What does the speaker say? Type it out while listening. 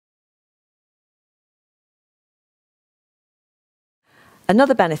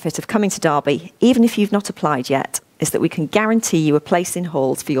Another benefit of coming to Derby, even if you've not applied yet, is that we can guarantee you a place in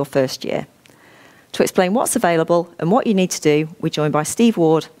halls for your first year. To explain what's available and what you need to do, we're joined by Steve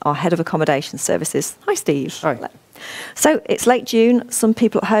Ward, our Head of Accommodation Services. Hi, Steve. Hi. Hello. So it's late June. Some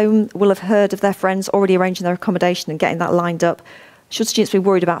people at home will have heard of their friends already arranging their accommodation and getting that lined up. Should students be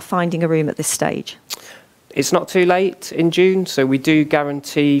worried about finding a room at this stage? It's not too late in June, so we do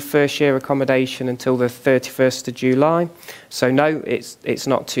guarantee first year accommodation until the 31st of July. So no, it's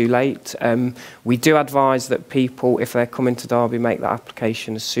not too late. We do advise that people, if they're coming to Derby, make that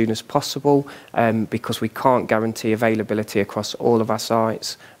application as soon as possible, because we can't guarantee availability across all of our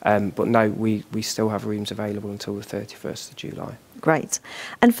sites. But no, we still have rooms available until the 31st of July. Great.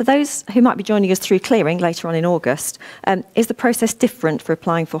 And for those who might be joining us through clearing later on in August, is the process different for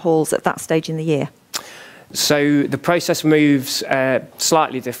applying for halls at that stage in the year? So the process moves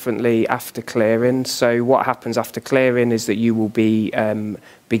slightly differently after clearing. So what happens after clearing is that you will be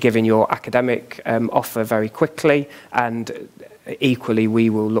given your academic offer very quickly, and equally we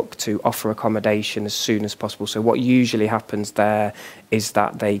will look to offer accommodation as soon as possible. So what usually happens there is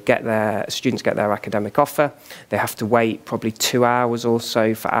that students get their academic offer. They have to wait probably 2 hours or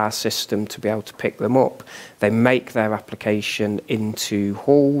so for our system to be able to pick them up. They make their application into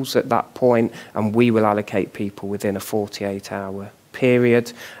halls at that point, and we will allocate people within a 48-hour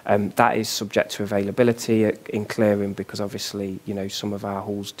period. That is subject to availability in clearing, because obviously, you know, some of our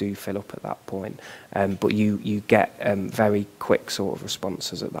halls do fill up at that point. But you get very quick sort of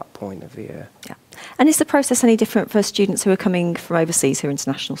responses at that point of the year. Yeah. And is the process any different for students who are coming from overseas, who are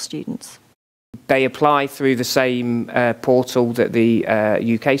international students? They apply through the same portal that the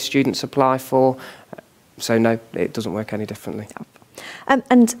UK students apply for. So no, it doesn't work any differently. Yeah.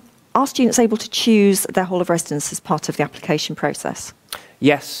 And are students able to choose their hall of residence as part of the application process?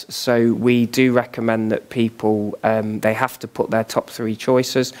 Yes, so we do recommend that people, they have to put their top 3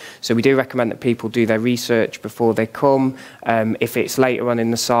 choices. So we do recommend that people do their research before they come. If it's later on in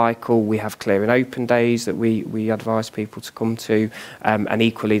the cycle, we have clearing open days that we advise people to come to. And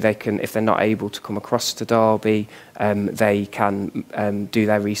equally, they can, if they're not able to come across to Derby, they can do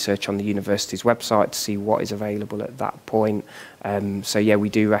their research on the university's website to see what is available at that point. So yeah, we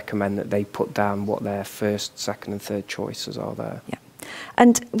do recommend that they put down what their first, second and third choices are there. Yeah.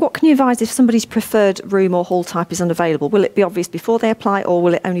 And what can you advise if somebody's preferred room or hall type is unavailable? Will it be obvious before they apply, or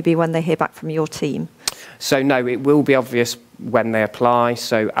will it only be when they hear back from your team? So no, it will be obvious when they apply.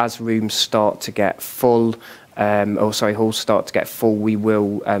 So as rooms start to get full, halls start to get full, we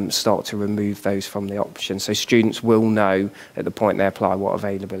will start to remove those from the option. So students will know at the point they apply what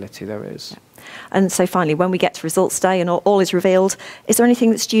availability there is. Yeah. And so finally, when we get to results day and all is revealed, is there anything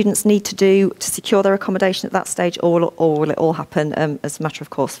that students need to do to secure their accommodation at that stage, or will it all happen as a matter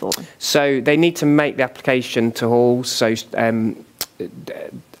of course for them? So they need to make the application to halls. So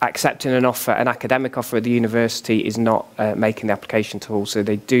accepting an offer, an academic offer at the university, is not making the application to halls. So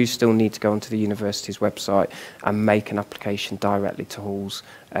they do still need to go onto the university's website and make an application directly to halls,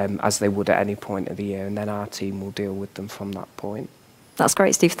 as they would at any point of the year, and then our team will deal with them from that point. That's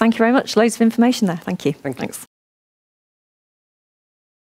great, Steve. Thank you very much. Loads of information there. Thank you. Thanks.